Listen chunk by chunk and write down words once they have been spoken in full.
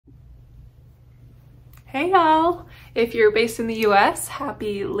Hey y'all! If you're based in the US,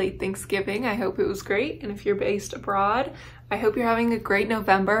 happy late Thanksgiving. I hope it was great. And if you're based abroad, I hope you're having a great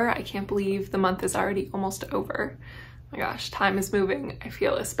November. I can't believe the month is already almost over. Oh my gosh, time is moving, I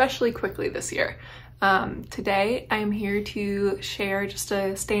feel, especially quickly this year. Today I'm here to share just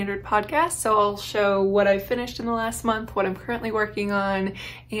a standard podcast. So I'll show what I've finished in the last month, what I'm currently working on,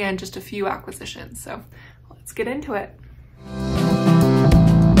 and just a few acquisitions. So let's get into it.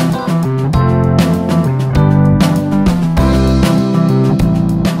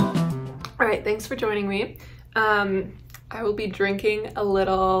 Alright, thanks for joining me. I will be drinking a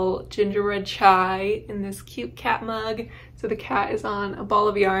little gingerbread chai in this cute cat mug. So the cat is on a ball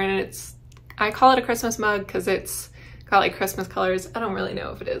of yarn, and I call it a Christmas mug because it's got like Christmas colors. I don't really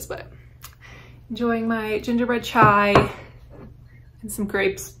know if it is, but enjoying my gingerbread chai and some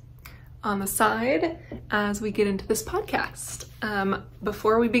grapes on the side as we get into this podcast.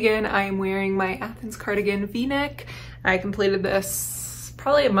 Before we begin, I am wearing my Athens cardigan v-neck. I completed this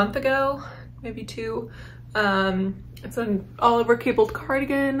probably a month ago, maybe two. It's an all over cabled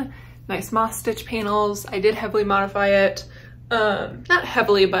cardigan, nice moss stitch panels. I did heavily modify it. Not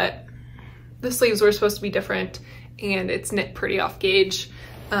heavily, but the sleeves were supposed to be different, and it's knit pretty off gauge.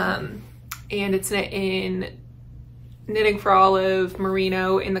 And it's knit in Knitting for Olive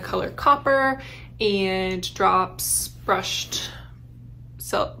Merino in the color copper, and drops brushed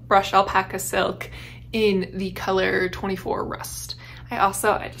alpaca silk in the color 24 rust.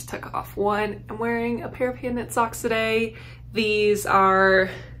 I just took off one. I'm wearing a pair of hand knit socks today. These are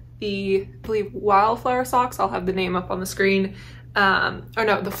the, I believe, wildflower socks. I'll have the name up on the screen. Or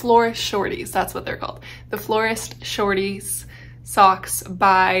no, the Florist Shorties, that's what they're called. The Florist Shorties socks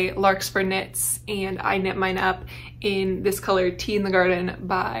by Larkspur Knits, and I knit mine up in this color Tea in the Garden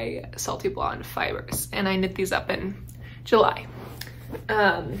by Salty Blonde Fibers, and I knit these up in July.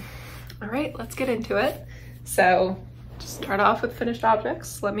 All right, let's get into it. So just start off with finished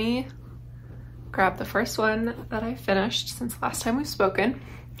objects. Let me grab the first one that I finished since last time we've spoken.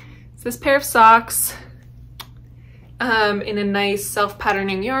 It's this pair of socks in a nice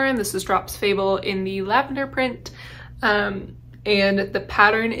self-patterning yarn. This is Drops Fabel in the Lavender print. And the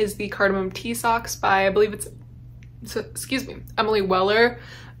pattern is the Cardamom Tea Socks by, I believe it's Emily Weller.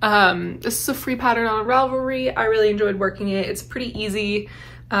 This is a free pattern on Ravelry. I really enjoyed working it. It's pretty easy.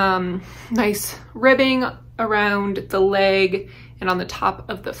 Nice ribbing around the leg and on the top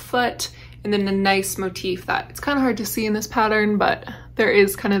of the foot, and then a nice motif that it's kind of hard to see in this pattern, but there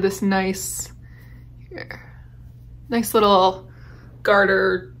is kind of this nice little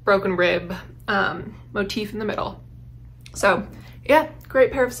garter broken rib motif in the middle. So yeah,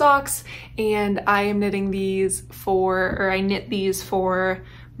 great pair of socks, and I am knitting these I knit these for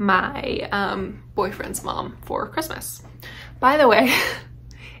my boyfriend's mom for Christmas. By the way,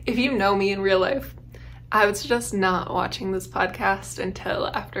 if you know me in real life, I would suggest not watching this podcast until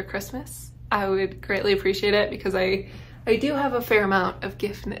after Christmas. I would greatly appreciate it because I do have a fair amount of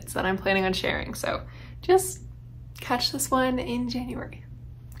gift knits that I'm planning on sharing, so just catch this one in January.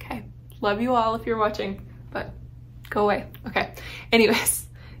 Okay, love you all if you're watching, but go away. Okay, anyways,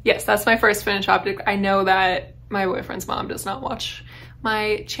 yes, that's my first finished object. I know that my boyfriend's mom does not watch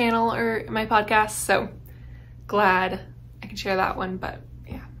my channel or my podcast, so glad I can share that one, but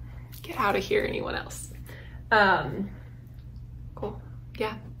yeah, get out of here, anyone else. Cool,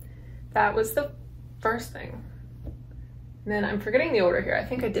 yeah, that was the first thing. And then I'm forgetting the order here. I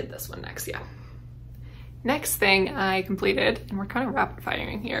think I did this one next, yeah. Next thing I completed, and we're kind of rapid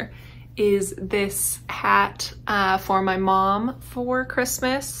firing here, is this hat for my mom for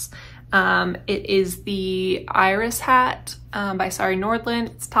Christmas. It is the Iris hat by Sari Nordland.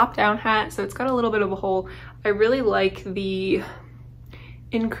 It's top down hat, so it's got a little bit of a hole. I really like the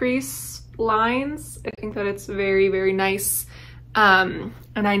increase lines. I think that it's very, very nice. And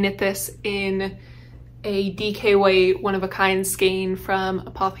I knit this in a DK weight, one of a kind skein from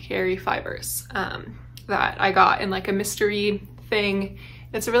Apothecary fibers that I got in like a mystery thing.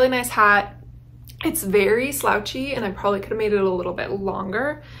 It's a really nice hat. It's very slouchy, and I probably could have made it a little bit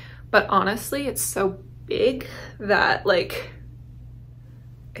longer, but honestly, it's so big that like,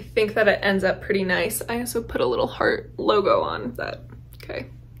 I think that it ends up pretty nice. I also put a little heart logo on that. Okay,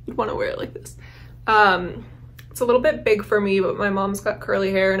 you'd want to wear it like this. It's a little bit big for me, but my mom's got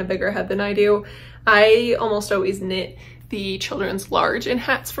curly hair and a bigger head than I do. I almost always knit the children's large in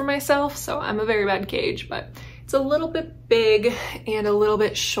hats for myself, so I'm a very bad gauge, but it's a little bit big and a little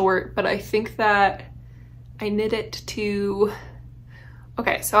bit short, but I think that I knit it to,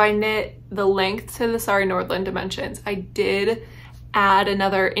 okay, so I knit the length to the Sari Nordland dimensions. I did add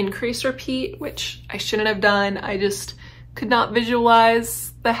another increase repeat, which I shouldn't have done. I just could not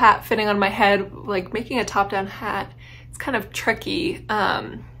visualize the hat fitting on my head. Like making a top-down hat, it's kind of tricky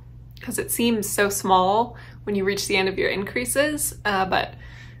because it seems so small when you reach the end of your increases, but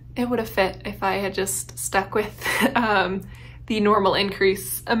it would have fit if I had just stuck with the normal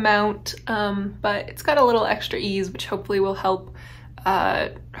increase amount, but it's got a little extra ease, which hopefully will help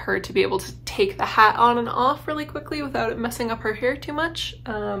her to be able to take the hat on and off really quickly without it messing up her hair too much.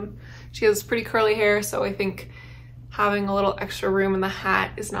 She has pretty curly hair, so I think having a little extra room in the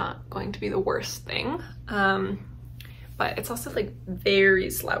hat is not going to be the worst thing. But it's also like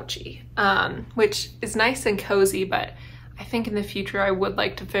very slouchy, which is nice and cozy, but I think in the future I would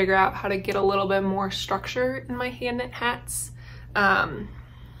like to figure out how to get a little bit more structure in my hand knit hats.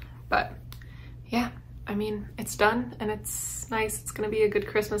 But yeah, I mean, it's done and it's nice. It's gonna be a good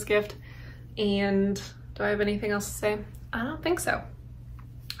Christmas gift. And do I have anything else to say? I don't think so.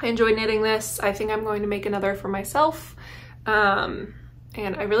 I enjoyed knitting this. I think I'm going to make another for myself. And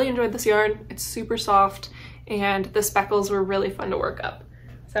I really enjoyed this yarn. It's super soft and the speckles were really fun to work up.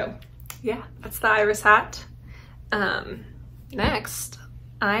 So yeah, that's the iris hat. Next,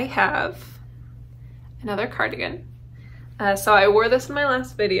 I have another cardigan. So I wore this in my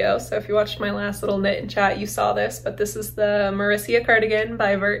last video, so if you watched my last little knit and chat, you saw this, but this is the Merino cardigan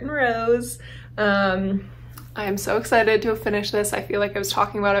by Vert and Rose. I am so excited to have finished this. I feel like I was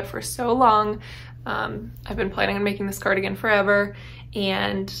talking about it for so long. I've been planning on making this cardigan forever,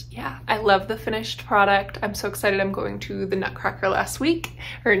 and yeah, I love the finished product. I'm so excited. I'm going to the Nutcracker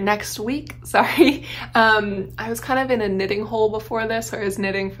next week, sorry. I was kind of in a knitting hole before this, where I was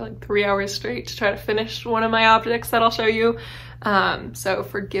knitting for like 3 hours straight to try to finish one of my objects that I'll show you. So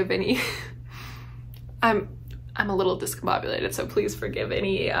forgive any, I'm a little discombobulated, so please forgive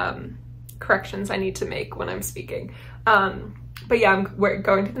any corrections I need to make when I'm speaking. But yeah, we're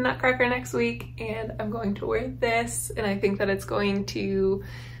going to the Nutcracker next week and I'm going to wear this, and I think that it's going to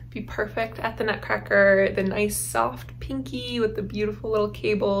be perfect at the Nutcracker. The nice soft pinky with the beautiful little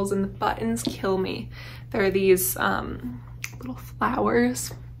cables, and the buttons kill me. There are these little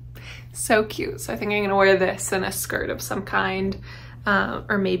flowers. So cute. So I think I'm gonna wear this and a skirt of some kind,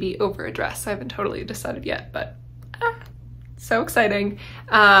 or maybe over a dress. I haven't totally decided yet, but so exciting.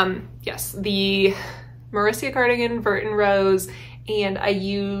 Yes, the Merino cardigan, Vert and Rose, and I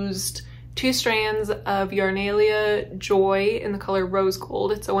used 2 strands of Yarnalia Joy in the color Rose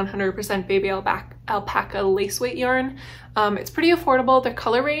Gold. It's a 100% baby alpaca lace weight yarn. It's pretty affordable. The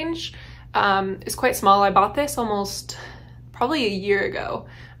color range is quite small. I bought this almost probably a year ago,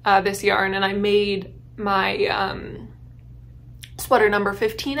 this yarn, and I made my sweater number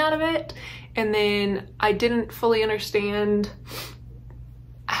 15 out of it, and then I didn't fully understand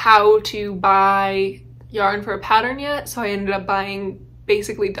how to buy yarn for a pattern yet, so I ended up buying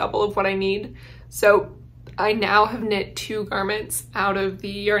basically double of what I need. So I now have knit 2 garments out of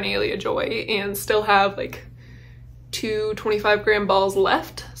the Yarnalia Joy and still have like 2 25-gram balls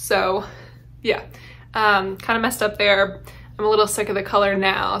left. So yeah, kind of messed up there. I'm a little sick of the color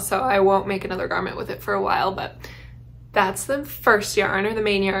now, so I won't make another garment with it for a while, but that's the first yarn, or the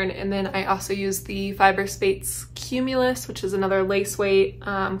main yarn. And then I also use the Fyberspates Cumulus, which is another lace weight,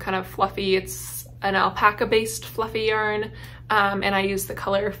 kind of fluffy. It's an alpaca based fluffy yarn, and I use the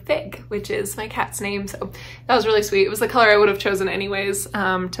color Fig, which is my cat's name, so that was really sweet. It was the color I would have chosen anyways,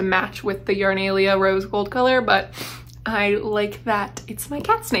 to match with the Yarnalia rose gold color, but I like that it's my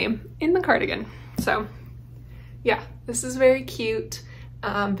cat's name in the cardigan. So yeah, this is very cute,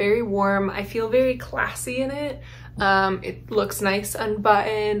 very warm. I feel very classy in it. It looks nice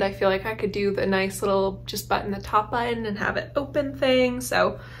unbuttoned. I feel like I could do the nice little just button the top button and have it open thing.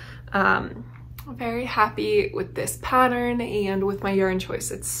 So I'm very happy with this pattern and with my yarn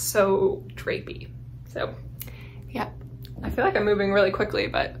choice. It's so drapey. So yeah, I feel like I'm moving really quickly,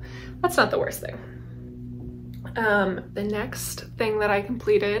 but that's not the worst thing. The next thing that I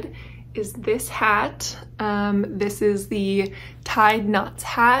completed is this hat. This is the Tied Knots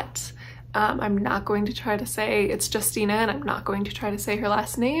hat. I'm not going to try to say, it's Justina, and I'm not going to try to say her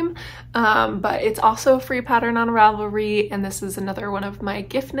last name, but it's also a free pattern on Ravelry, and this is another one of my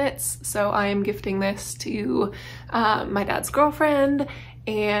gift knits. So I am gifting this to my dad's girlfriend,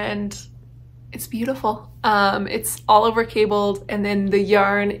 and it's beautiful. It's all over cabled, and then the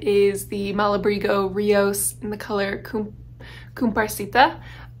yarn is the Malabrigo Rios in the color Cumparsita.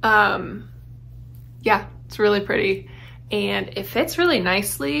 Yeah, it's really pretty. And it fits really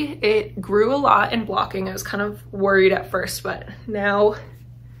nicely. It grew a lot in blocking. I was kind of worried at first, but now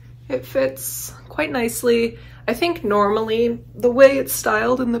it fits quite nicely. I think normally the way it's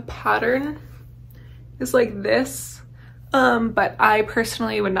styled in the pattern is like this, but I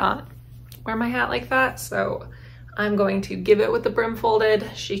personally would not wear my hat like that, so I'm going to give it with the brim folded.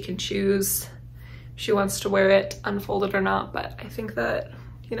 She can choose if she wants to wear it unfolded or not, but I think that,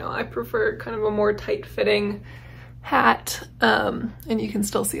 you know, I prefer kind of a more tight fitting hat, and you can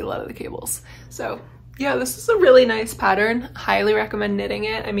still see a lot of the cables. So yeah, this is a really nice pattern. Highly recommend knitting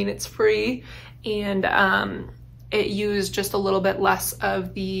it. I mean, it's free, and it used just a little bit less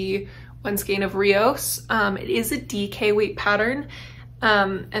of the one skein of Rios. It is a DK weight pattern,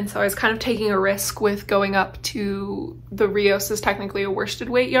 and so I was kind of taking a risk with going up to the Rios is technically a worsted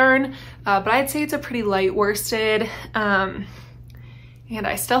weight yarn, but I'd say it's a pretty light worsted. And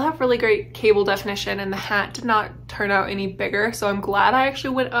I still have really great cable definition, and the hat did not turn out any bigger, so I'm glad I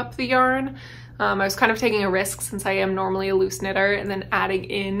actually went up the yarn. I was kind of taking a risk since I am normally a loose knitter, and then adding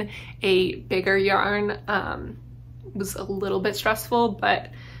in a bigger yarn was a little bit stressful,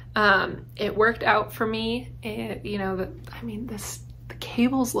 but it worked out for me. And you know, the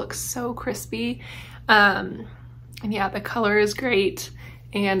cables look so crispy, and yeah, the color is great.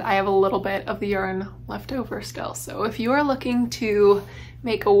 And I have a little bit of the yarn left over still. So if you are looking to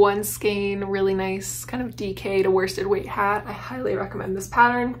make a one skein, really nice kind of DK to worsted weight hat, I highly recommend this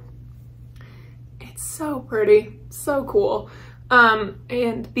pattern. It's so pretty, so cool.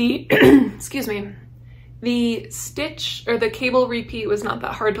 And the, excuse me, the stitch or the cable repeat was not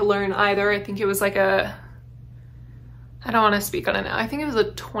that hard to learn either. I think it was like I don't want to speak on it now. I think it was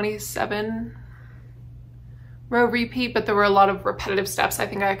a 27 row repeat, but there were a lot of repetitive steps. I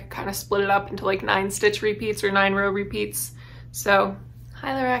think I could kind of split it up into like 9 stitch repeats or 9 row repeats. So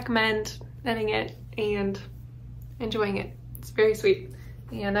highly recommend knitting it and enjoying it. It's very sweet,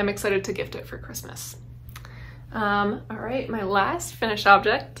 and I'm excited to gift it for Christmas. All right, my last finished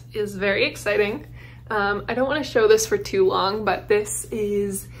object is very exciting. I don't want to show this for too long, but this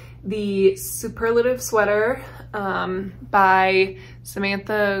is the Superlative Sweater by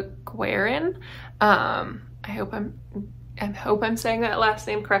Samantha Guerin. I hope I'm saying that last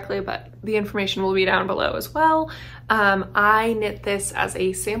name correctly, but the information will be down below as well. I knit this as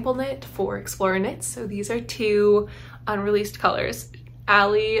a sample knit for Explorer Knits, so these are 2 unreleased colors.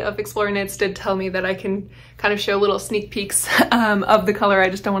 Allie of Explorer Knits did tell me that I can kind of show little sneak peeks of the color. I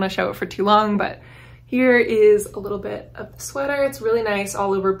just don't want to show it for too long, but here is a little bit of the sweater. It's really nice,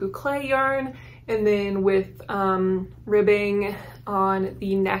 all over Boucle yarn, and then with ribbing on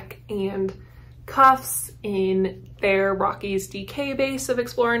the neck and cuffs in their Rockies DK base of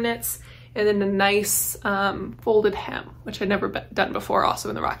Explorer Knits, and then a nice folded hem, which I'd never done before, also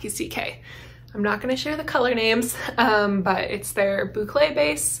in the Rockies DK. I'm not going to share the color names, but it's their Boucle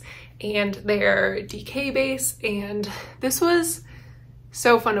base and their DK base, and this was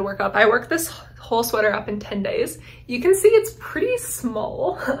so fun to work up. I worked this whole sweater up in 10 days. You can see it's pretty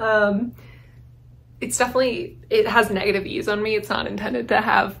small. It's definitely, it has negative ease on me. It's not intended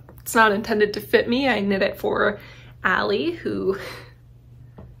to fit me. I knit it for Allie, who,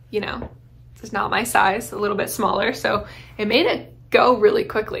 you know, is not my size, a little bit smaller, so it made it go really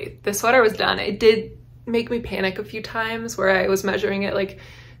quickly. The sweater was done. It did make me panic a few times where I was measuring it like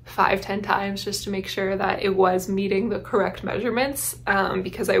 5-10 times just to make sure that it was meeting the correct measurements,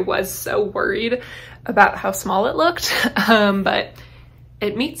 because I was so worried about how small it looked. But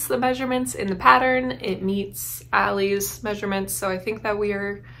it meets the measurements in the pattern. It meets Allie's measurements, so I think that we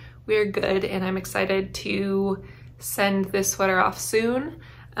are good, and I'm excited to send this sweater off soon.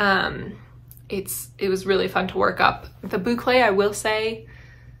 It was really fun to work up. The Boucle, I will say,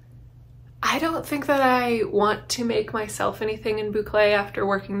 I don't think that I want to make myself anything in Boucle after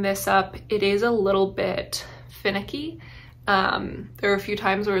working this up. It is a little bit finicky. There were a few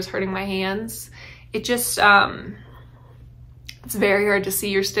times where it was hurting my hands. It just, it's very hard to see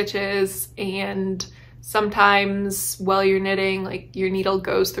your stitches, and sometimes while you're knitting, like your needle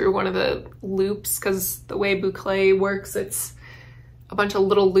goes through one of the loops, because the way Boucle works, it's a bunch of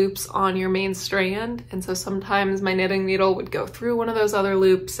little loops on your main strand, and so sometimes my knitting needle would go through one of those other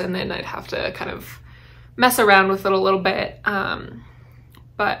loops, and then I'd have to kind of mess around with it a little bit.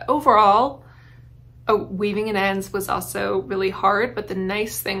 But overall, weaving in ends was also really hard, but the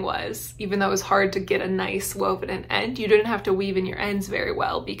nice thing was, even though it was hard to get a nice woven in end, you didn't have to weave in your ends very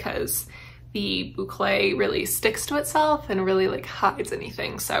well, because the Boucle really sticks to itself and really like hides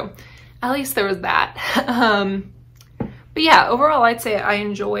anything. So at least there was that. But yeah, overall, I'd say I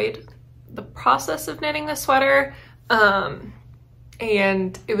enjoyed the process of knitting the sweater,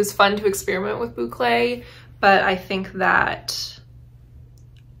 and it was fun to experiment with Boucle, but I think that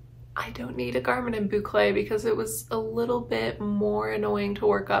I don't need a garment in Boucle because it was a little bit more annoying to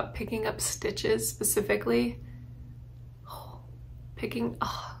work up, picking up stitches specifically.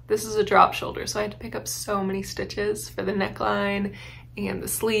 This is a drop shoulder, so I had to pick up so many stitches for the neckline and the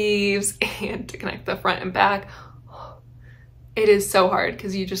sleeves and to connect the front and back. it is so hard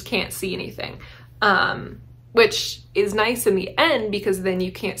because you just can't see anything, which is nice in the end because then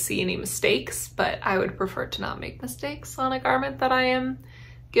you can't see any mistakes, but I would prefer to not make mistakes on a garment that I am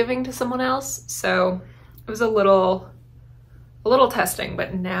giving to someone else. So it was a little testing,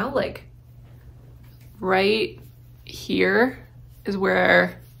 but now like right here is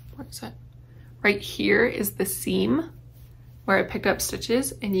where is it? Right here is the seam where I picked up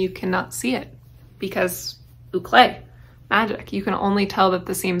stitches, and you cannot see it because boucle, magic. You can only tell that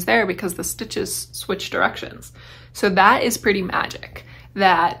the seam's there because the stitches switch directions. So that is pretty magic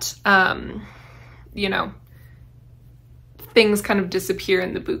that, you know, things kind of disappear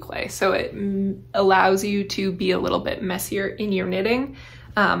in the boucle. So it allows you to be a little bit messier in your knitting.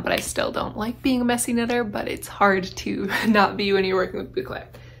 But I still don't like being a messy knitter, but it's hard to not be when you're working with boucle.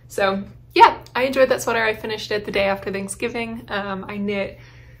 So yeah, I enjoyed that sweater. I finished it the day after Thanksgiving. I knit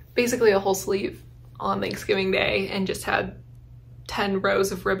basically a whole sleeve on Thanksgiving Day and just had 10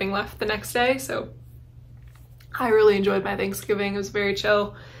 rows of ribbing left the next day. So I really enjoyed my Thanksgiving. It was very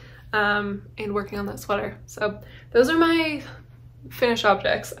chill, and working on that sweater. So those are my finished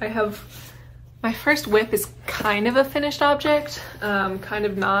objects. I have my first whip is kind of a finished object, kind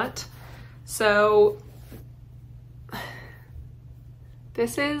of not. So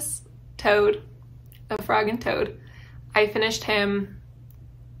this is Toad, a frog and Toad. I finished him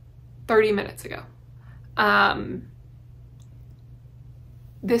 30 minutes ago.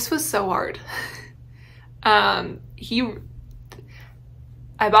 This was so hard. I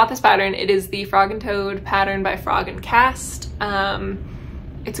bought this pattern. It is the Frog and Toad pattern by Frog and Cast.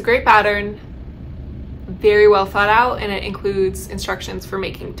 It's a great pattern, very well thought out, and it includes instructions for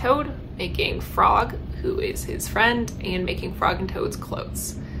making Toad, making Frog, who is his friend, and making Frog and Toad's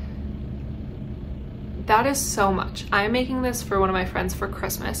clothes. That is so much. I'm making this for one of my friends for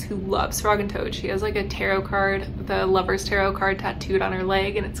Christmas who loves Frog and Toad. She has like a tarot card, the Lover's Tarot card, tattooed on her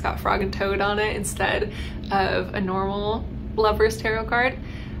leg, and it's got Frog and Toad on it instead of a normal Lover's Tarot card.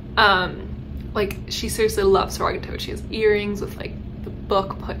 Like, she seriously loves Frog and Toad. She has earrings with like the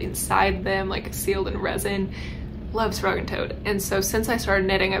book put inside them, like sealed in resin. Loves Frog and Toad. And so since I started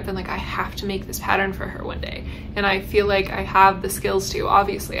knitting, I've been like, I have to make this pattern for her one day. And I feel like I have the skills to.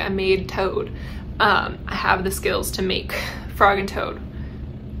 Obviously, I made Toad. I have the skills to make Frog and Toad,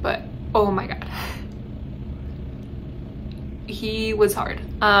 but oh my god, he was hard.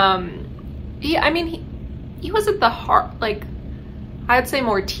 He wasn't the hard, like, I'd say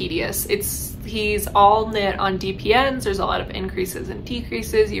more tedious. He's all knit on DPNs. There's a lot of increases and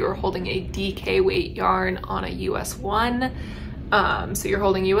decreases. You are holding a DK weight yarn on a US 1. So you're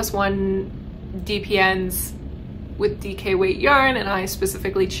holding US 1 DPNs with DK weight yarn, and I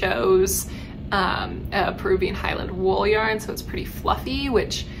specifically chose a Peruvian Highland wool yarn, so it's pretty fluffy,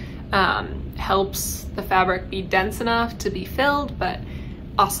 which helps the fabric be dense enough to be filled, but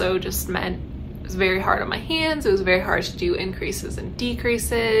also just meant it was very hard on my hands. It was very hard to do increases and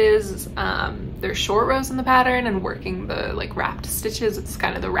decreases. There's short rows in the pattern, and working the like wrapped stitches, it's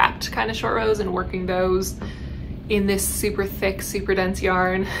kind of the wrapped kind of short rows, and working those in this super thick, super dense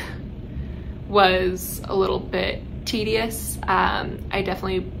yarn was a little bit tedious. I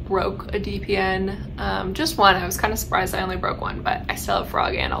definitely broke a DPN, just one. I was kind of surprised I only broke one, but I still have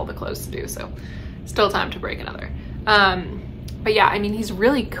Frog and all the clothes to do, so still time to break another. But yeah, I mean, he's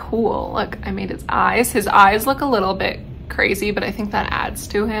really cool. Look, I made his eyes. His eyes look a little bit crazy, but I think that adds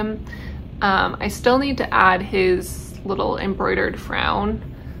to him. I still need to add his little embroidered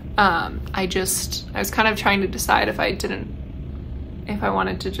frown. I was kind of trying to decide if I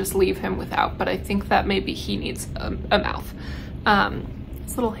wanted to just leave him without, but I think that maybe he needs a mouth.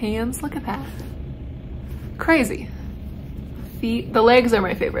 His little hands, look at that. Crazy. Feet, the legs are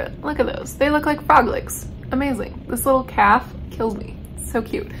my favorite. Look at those. They look like frog legs. Amazing. This little calf kills me. So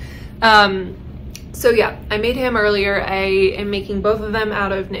cute. So yeah, I made him earlier. I am making both of them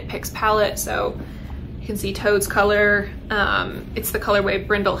out of Knit Picks palette. So you can see Toad's color. It's the colorway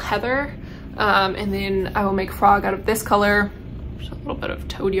Brindle Heather. And then I will make Frog out of this color. There's a little bit of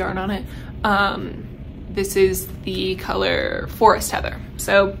Toad yarn on it. This is the color Forest Heather.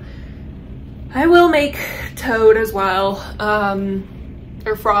 So I will make Toad as well,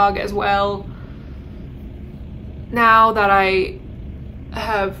 or Frog as well. Now that I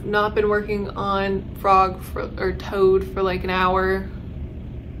have not been working on Frog or Toad for like an hour,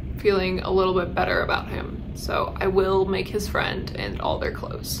 feeling a little bit better about him. So I will make his friend and all their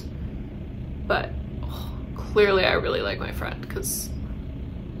clothes. But clearly I really like my friend because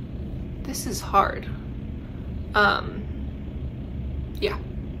this is hard. Yeah,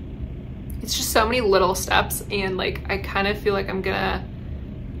 it's just so many little steps, and like I kind of feel like I'm gonna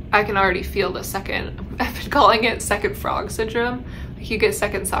I can already feel the second, I've been calling it second frog syndrome. Like you get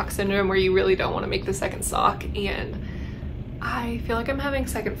second sock syndrome where you really don't want to make the second sock, and I feel like I'm having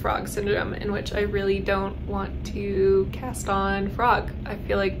second frog syndrome, in which I really don't want to cast on frog. I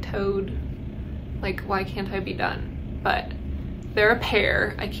feel like toad, like why can't I be done? But they're a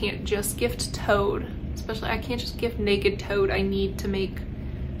pair. I can't just gift toad, especially I can't just gift naked toad. I need to make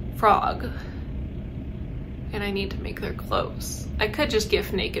frog, and I need to make their clothes. I could just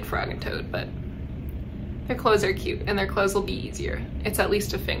gift naked frog and toad, but their clothes are cute and their clothes will be easier. It's at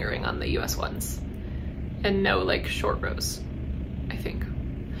least a fingering on the US ones and no like short rows, I think.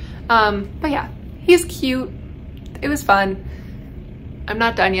 But yeah, he's cute. It was fun. I'm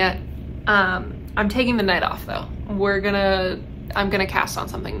not done yet. I'm taking the night off though. I'm gonna cast on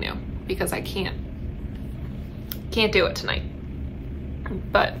something new because I can't do it tonight.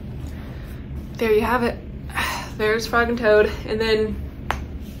 But there you have it. There's frog and toad. And then,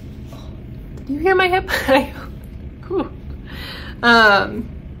 did you hear my hip?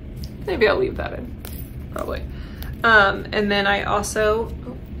 Maybe I'll leave that in, probably. And then I also,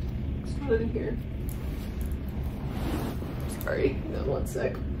 oh, it's not in here. Sorry, no, 1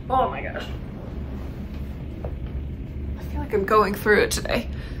 sec. Oh my gosh. I feel like I'm going through it today.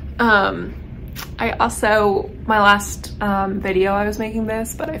 I also, my last video I was making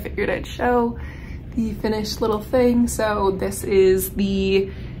this, but I figured I'd show the finished little thing. So this is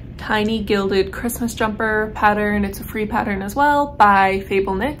the tiny gilded Christmas jumper pattern. It's a free pattern as well by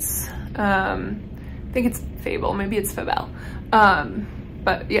Fabel knits. I think it's Fabel, maybe it's Fabel.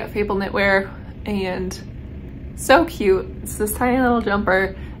 But yeah, Fabel knitwear, and so cute. It's this tiny little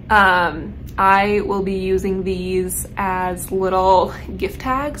jumper. I will be using these as little gift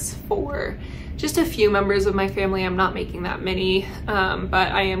tags for just a few members of my family. I'm not making that many, but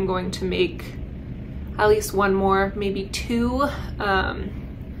I am going to make at least one more, maybe two,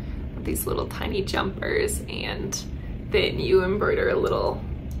 of these little tiny jumpers, and then you embroider a little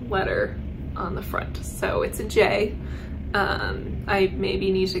letter on the front. So it's a J. I maybe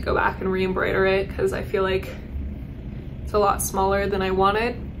need to go back and re-embroider it because I feel like it's a lot smaller than I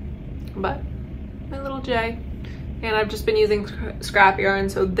wanted, but my little J. And I've just been using scrap yarn.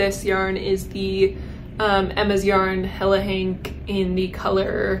 So this yarn is the Emma's Yarn Hella Hank in the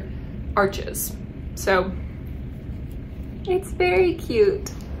color Arches. So it's very cute,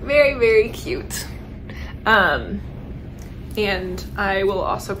 very, very cute. And I will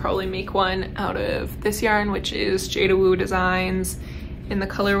also probably make one out of this yarn, which is Jadawoo Designs in the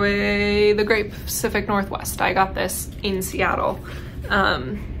colorway, the Great Pacific Northwest. I got this in Seattle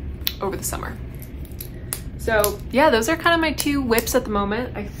over the summer. So yeah, those are kind of my two whips at the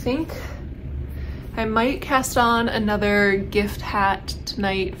moment. I think I might cast on another gift hat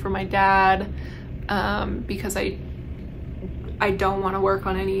tonight for my dad, because I don't want to work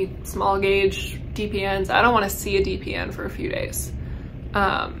on any small gauge DPNs. I don't want to see a DPN for a few days.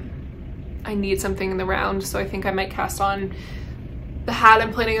 I need something in the round, so I think I might cast on the hat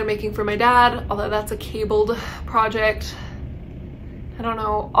I'm planning on making for my dad, although that's a cabled project. I don't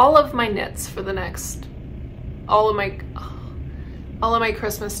know, all of my knits for the next, all of my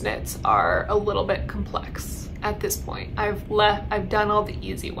Christmas knits are a little bit complex at this point. I've done all the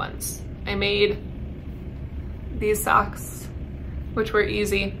easy ones. I made these socks, which were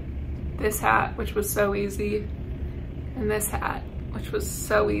easy, this hat, which was so easy, and this hat, which was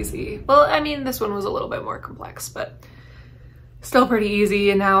so easy. Well, I mean, this one was a little bit more complex, but still pretty easy.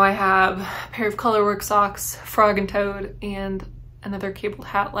 And now I have a pair of colorwork socks, frog and toad, and another cabled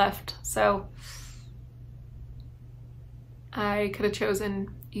hat left. So I could have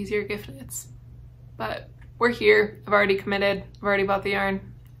chosen easier gift knits, but we're here. I've already committed. I've already bought the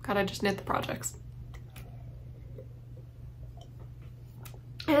yarn. Gotta just knit the projects.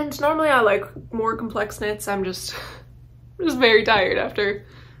 And normally I like more complex knits. I'm just very tired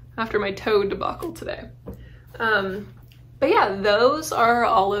after my toad debacle today. But yeah, those are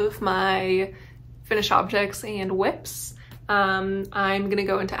all of my finished objects and whips. I'm gonna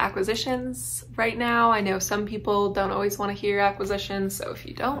go into acquisitions right now. I know some people don't always want to hear acquisitions, so if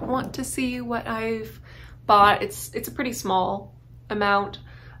you don't want to see what I've bought, it's a pretty small amount,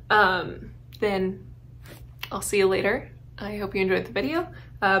 then I'll see you later. I hope you enjoyed the video,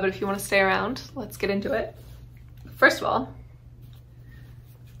 but if you want to stay around, let's get into it. First of all,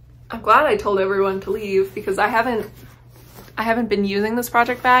 I'm glad I told everyone to leave because I haven't been using this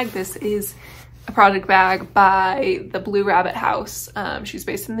project bag. This is a project bag by the Blue Rabbit House. She's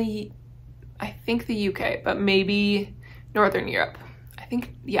based in I think the UK, but maybe Northern Europe. I think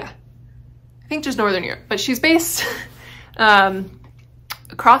just Northern Europe, but she's based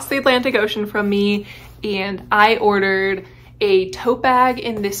across the Atlantic Ocean from me, and I ordered a tote bag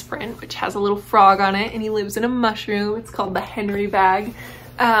in this print, which has a little frog on it, and he lives in a mushroom. It's called the Henry bag.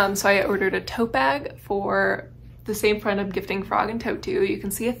 So I ordered a tote bag for the same friend I'm gifting frog and tote to. You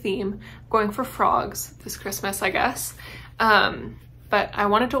can see a theme. I'm going for frogs this Christmas, I guess. But I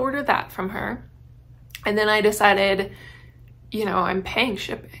wanted to order that from her. And then I decided, you know, I'm paying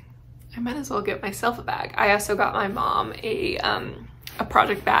shipping. I might as well get myself a bag. I also got my mom a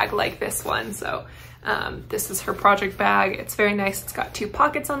project bag like this one. So this is her project bag. It's very nice. It's got 2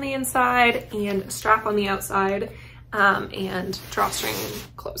 pockets on the inside and a strap on the outside, and drawstring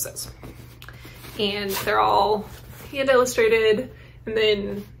closes. And they're all hand illustrated. And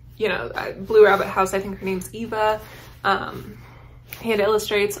then, you know, Blue Rabbit House, I think her name's Eva, hand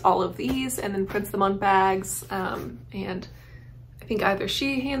illustrates all of these and then prints them on bags. And I think either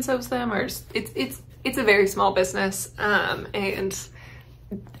she hand sews them, or just, it's a very small business, and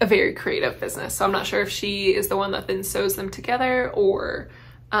a very creative business. So I'm not sure if she is the one that then sews them together, or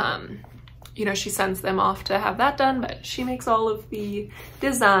you know, she sends them off to have that done, but she makes all of the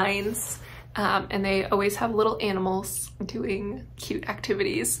designs. And they always have little animals doing cute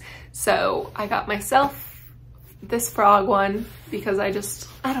activities. So I got myself this frog one because I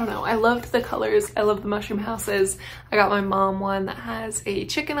don't know, I loved the colors. I love the mushroom houses. I got my mom one that has a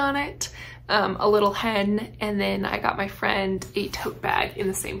chicken on it, a little hen, and then I got my friend a tote bag in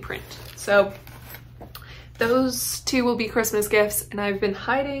the same print. So those 2 will be Christmas gifts, and I've been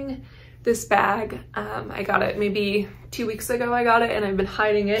hiding this bag. I got it maybe 2 weeks ago. I got it, and I've been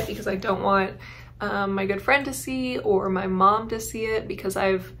hiding it because I don't want my good friend to see or my mom to see it, because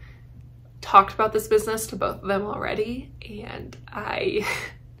I've talked about this business to both of them already, and I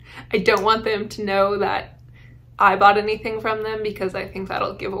don't want them to know that I bought anything from them, because I think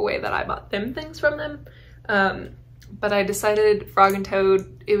that'll give away that I bought them things from them. But I decided Frog and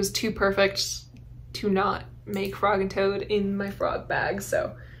Toad, it was too perfect to not make Frog and Toad in my frog bag,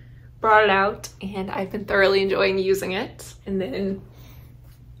 so brought it out, and I've been thoroughly enjoying using it. And then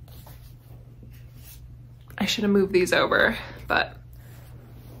I should have moved these over, but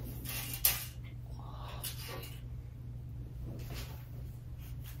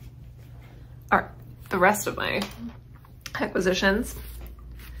all right, the rest of my acquisitions.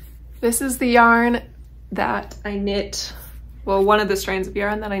 This is the yarn that I knit, well, one of the strands of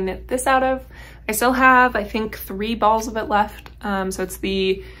yarn that I knit this out of. I still have, I think, 3 balls of it left. So it's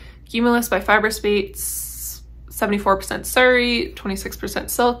the Cumulus by Fyberspates, 74% Surrey, 26%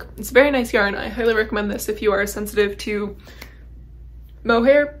 silk. It's a very nice yarn. I highly recommend this if you are sensitive to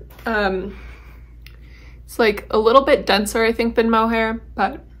mohair. It's like a little bit denser, I think, than mohair,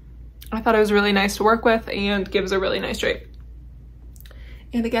 but I thought it was really nice to work with and gives a really nice drape.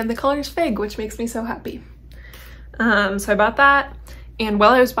 And again, the color is fig, which makes me so happy. So I bought that, and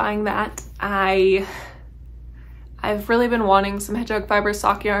while I was buying that, I've really been wanting some hedgehog fiber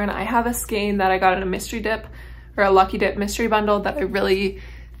sock yarn. I have a skein that I got in a mystery dip, or a lucky dip mystery bundle, that I really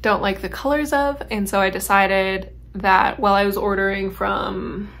don't like the colors of, and so I decided that while I was ordering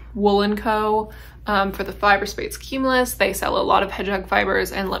from Wool & Co. For the Fyberspates Cumulus, they sell a lot of hedgehog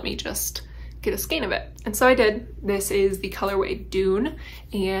fibers, and let me just get a skein of it. And so I did. This is the colorway Dune,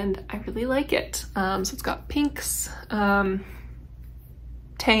 and I really like it. So it's got pinks, tan,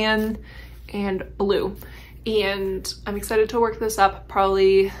 and blue. And I'm excited to work this up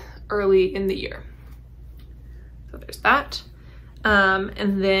probably early in the year. So there's that.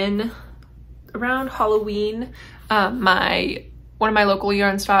 And then around Halloween, one of my local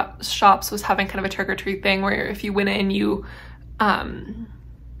yarn shops was having kind of a trick-or-treat thing where if you went in, you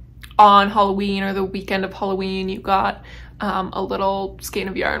on Halloween or the weekend of Halloween, you got a little skein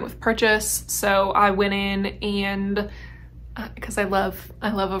of yarn with purchase. So I went in, and because I love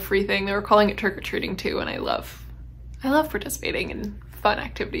a free thing. They were calling it trick-or-treating too, and I love participating in fun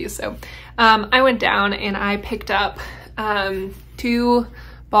activities. So I went down and I picked up 2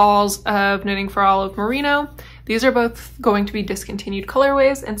 balls of Knitting for All of Merino. These are both going to be discontinued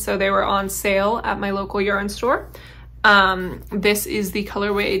colorways, and so they were on sale at my local yarn store. This is the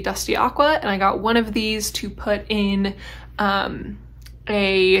colorway Dusty Aqua, and I got one of these to put in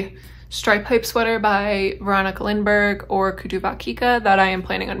a stripe pipe sweater by Veronica Lindbergh or Kutuba Kika that I am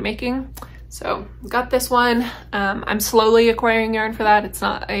planning on making. So got this one. I'm slowly acquiring yarn for that. It's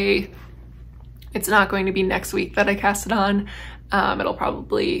not going to be next week that I cast it on. It'll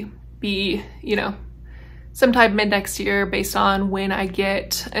probably be, you know, sometime mid next year based on when I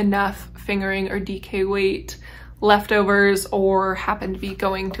get enough fingering or DK weight leftovers or happen to be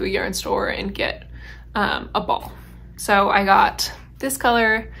going to a yarn store and get a ball. So I got this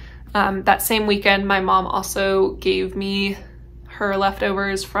color. That same weekend, my mom also gave me her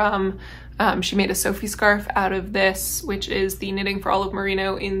leftovers from She made a Sophie scarf out of this, which is the Knitting for Olive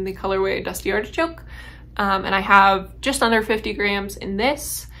Merino in the colorway Dusty Artichoke. And I have just under 50 grams in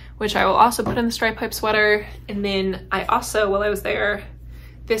this, which I will also put in the stripe pipe sweater. And then I also, while I was there,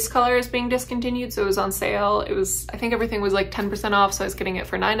 this color is being discontinued, so it was on sale. It was, I think everything was like 10% off, so I was getting it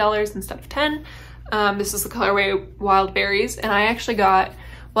for $9 instead of 10. This is the colorway Wild Berries, and I actually got,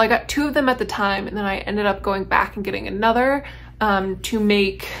 well, I got 2 of them at the time, and then I ended up going back and getting another to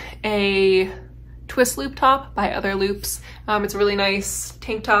make a twist loop top by Other Loops. It's a really nice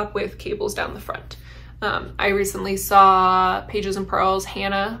tank top with cables down the front. I recently saw Pages and Pearls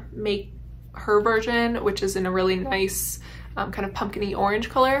Hannah make her version, which is in a really nice kind of pumpkin-y orange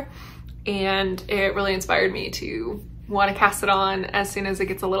color, and it really inspired me to want to cast it on as soon as it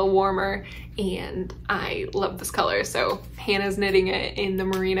gets a little warmer, and I love this color. So Hannah's knitting it in the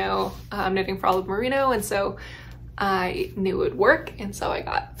Merino, Knitting for Olive Merino, and so I knew it would work, and so I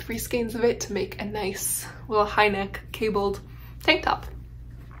got 3 skeins of it to make a nice little high neck cabled tank top.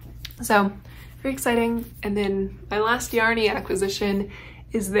 So very exciting. And then my last Yarny acquisition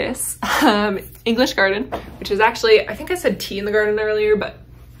is this English Garden, which is actually, I think I said Tea in the Garden earlier, but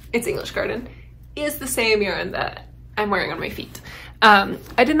it's English Garden, is the same yarn that I'm wearing on my feet.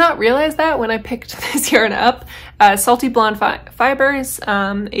 I did not realize that when I picked this yarn up. Salty Blonde Fibers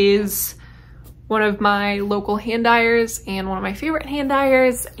is one of my local hand dyers and one of my favorite hand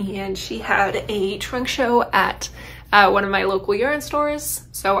dyers, and she had a trunk show at one of my local yarn stores.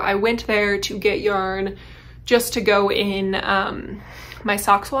 So I went there to get yarn just to go in my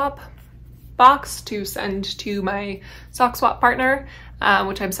sock swap box to send to my sock swap partner,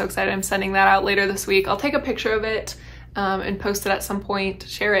 which I'm so excited. I'm sending that out later this week. I'll take a picture of it and post it at some point,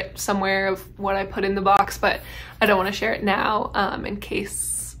 share it somewhere of what I put in the box, but I don't want to share it now in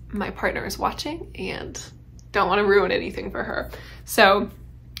case my partner is watching and don't want to ruin anything for her. So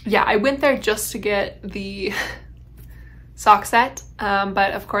yeah, I went there just to get the sock set,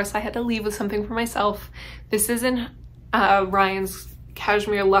 but of course I had to leave with something for myself. This is in Ryan's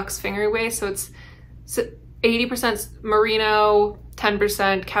Cashmere Luxe Fingerwaist, so it's 80% merino,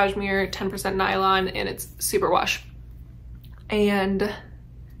 10% cashmere, 10% nylon, and it's super wash. And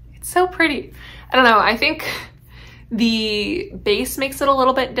it's so pretty. I don't know, I think the base makes it a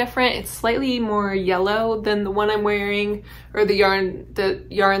little bit different. It's slightly more yellow than the one I'm wearing, or the yarn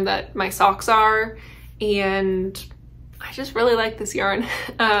that my socks are, and I just really like this yarn,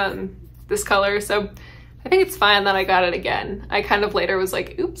 this color, so I think it's fine that I got it again. I kind of later was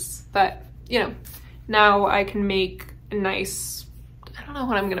like, oops, but you know, now I can make a nice, I don't know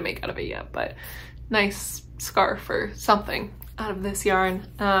what I'm gonna make out of it yet, but nice scarf or something out of this yarn,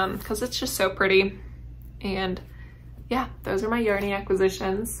 because it's just so pretty. And yeah, those are my Yarny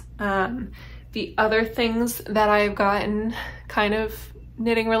acquisitions. The other things that I've gotten kind of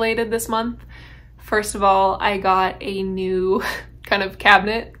knitting related this month, first of all, I got a new kind of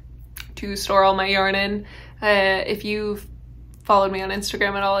cabinet to store all my yarn in. If you've followed me on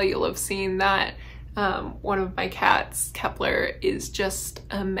Instagram at all, you'll have seen that one of my cats, Kepler, is just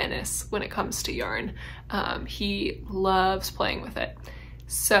a menace when it comes to yarn. He loves playing with it.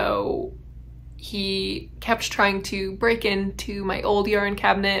 So he kept trying to break into my old yarn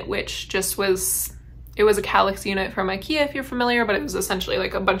cabinet, which just was, it was a Calyx unit from IKEA if you're familiar, but it was essentially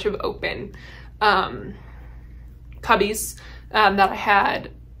like a bunch of open cubbies that I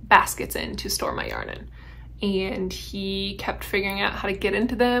had baskets in to store my yarn in. And he kept figuring out how to get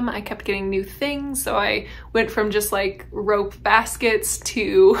into them. I kept getting new things, so I went from just like rope baskets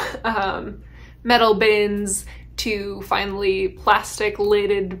to metal bins to finally plastic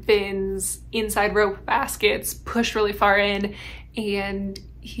lidded bins inside rope baskets, pushed really far in, and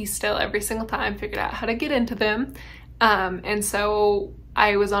he still every single time figured out how to get into them. And so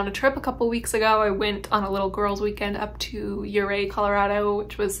I was on a trip a couple weeks ago. I went on a little girls' weekend up to Ouray, Colorado,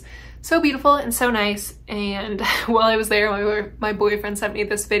 which was so beautiful and so nice. And while I was there, my boyfriend sent me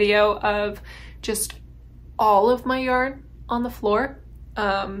this video of just all of my yarn on the floor.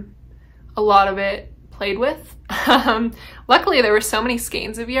 A lot of it played with. Luckily, there were so many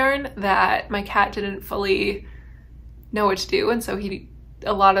skeins of yarn that my cat didn't fully know what to do, and so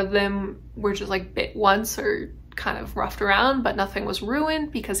a lot of them were just like bit once or kind of roughed around, but nothing was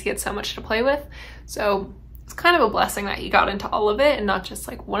ruined because he had so much to play with. So it's kind of a blessing that he got into all of it and not just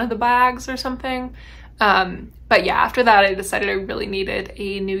like one of the bags or something. But yeah, after that I decided I really needed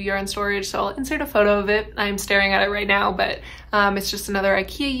a new yarn storage, so I'll insert a photo of it. I'm staring at it right now, but it's just another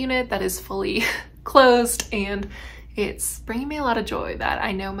IKEA unit that is fully closed, and it's bringing me a lot of joy that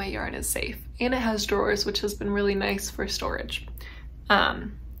I know my yarn is safe, and it has drawers, which has been really nice for storage.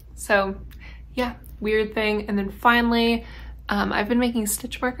 So yeah, weird thing. And then finally, I've been making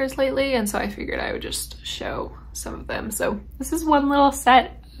stitch markers lately, and so I figured I would just show some of them. So this is one little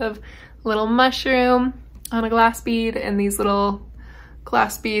set of little mushroom on a glass bead and these little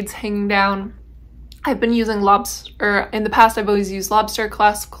glass beads hanging down. I've been using lobster, in the past I've always used lobster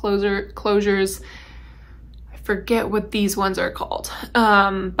clasp closures. I forget what these ones are called,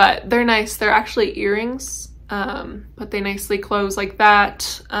 but they're nice. They're actually earrings, but they nicely close like that.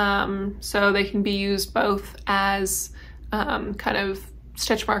 So they can be used both as kind of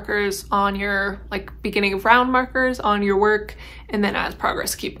stitch markers on your, like, beginning of round markers on your work, and then as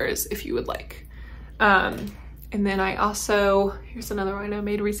progress keepers if you would like. And then I also, here's another one I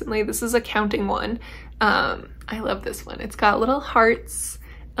made recently. This is a counting one. I love this one. It's got little hearts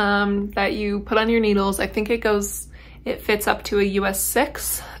that you put on your needles. I think it fits up to a US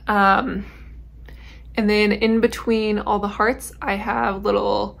 6. And then in between all the hearts, I have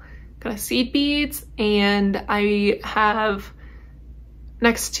little kind of seed beads, and I have,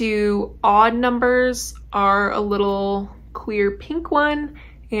 next to odd numbers are a little clear pink one,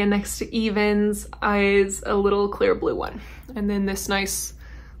 and next to evens is a little clear blue one. And then this nice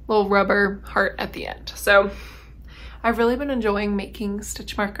little rubber heart at the end. So I've really been enjoying making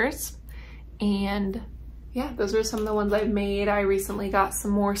stitch markers, and yeah, those are some of the ones I've made. I recently got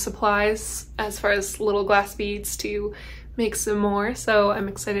some more supplies as far as little glass beads to make some more, so I'm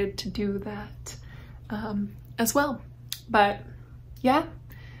excited to do that as well. But yeah,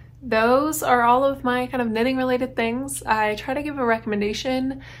 those are all of my kind of knitting related things. I try to give a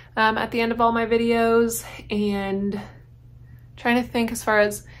recommendation at the end of all my videos, and trying to think as far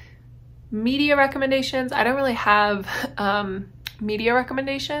as media recommendations. I don't really have media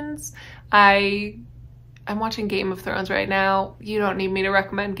recommendations. I'm watching Game of Thrones right now. You don't need me to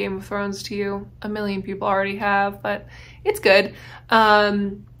recommend Game of Thrones to you. A million people already have, but it's good.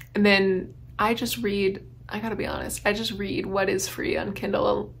 And then I just read, I gotta be honest, I just read what is free on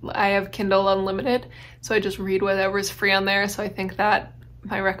Kindle. I have Kindle Unlimited, so I just read whatever is free on there. So I think that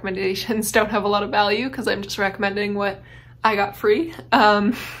my recommendations don't have a lot of value because I'm just recommending what I got free.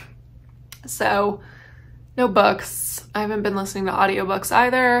 So no books. I haven't been listening to audiobooks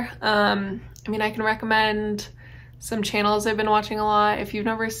either. I mean, I can recommend some channels I've been watching a lot. If you've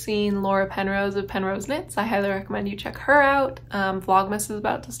never seen Laura Penrose of Penrose Knits, I highly recommend you check her out. Vlogmas is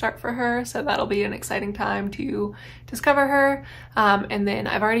about to start for her, so that'll be an exciting time to discover her. And then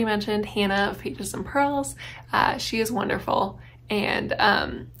I've already mentioned Hannah of Pages and Pearls. She is wonderful, and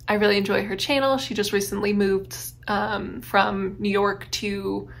I really enjoy her channel. She just recently moved from New York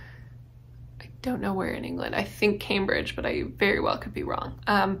to, I don't know where in England, I think Cambridge, but I very well could be wrong.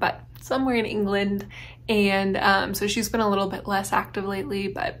 But somewhere in England, and so she's been a little bit less active lately,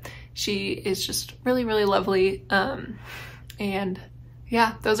 but she is just really, really lovely. And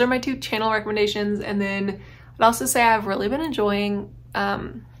yeah, those are my two channel recommendations. And then I'd also say I've really been enjoying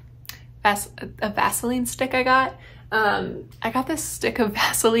a Vaseline stick I got. I got this stick of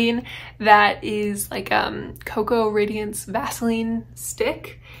Vaseline that is like Cocoa Radiance Vaseline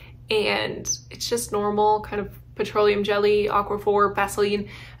stick, and it's just normal kind of petroleum jelly, Aquaphor, Vaseline,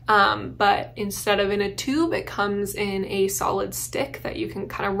 but instead of in a tube, it comes in a solid stick that you can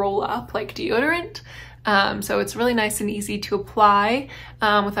kind of roll up like deodorant. So it's really nice and easy to apply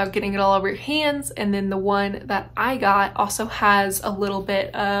without getting it all over your hands. And then the one that I got also has a little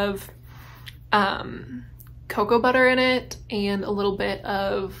bit of cocoa butter in it and a little bit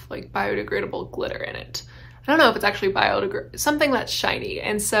of like biodegradable glitter in it. I don't know if it's actually biodegradable, something that's shiny.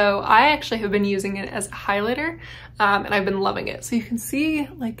 And so I actually have been using it as a highlighter, and I've been loving it. So you can see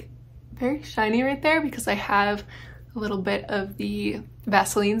like very shiny right there because I have a little bit of the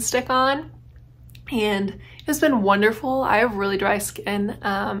Vaseline stick on, and it's been wonderful. I have really dry skin.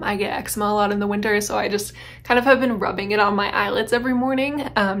 I get eczema a lot in the winter, so I just kind of have been rubbing it on my eyelids every morning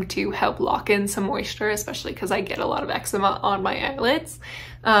to help lock in some moisture, especially because I get a lot of eczema on my eyelids.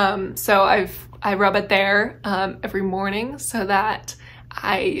 So I rub it there every morning so that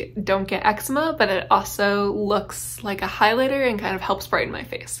I don't get eczema, but it also looks like a highlighter and kind of helps brighten my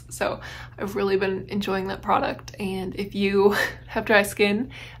face. So I've really been enjoying that product. And if you have dry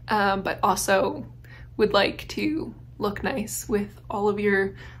skin, but also would like to look nice with all of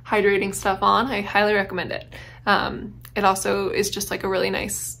your hydrating stuff on, I highly recommend it. It also is just like a really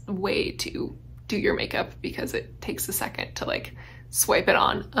nice way to do your makeup because it takes a second to like swipe it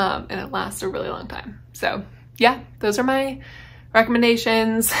on, and it lasts a really long time. So yeah, those are my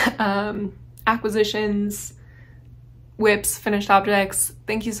recommendations, acquisitions, whips, finished objects.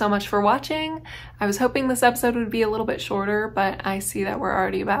 Thank you so much for watching. I was hoping this episode would be a little bit shorter, but I see that we're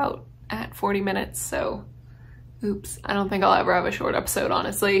already about at 40 minutes, so oops, I don't think I'll ever have a short episode,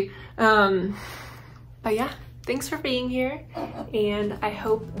 honestly. But yeah, thanks for being here, and I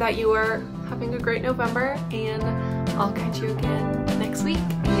hope that you are having a great November, and I'll catch you again next week.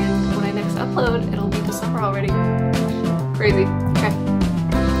 And when I next upload, it'll be December already. Crazy. Okay.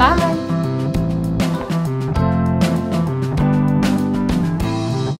 Bye!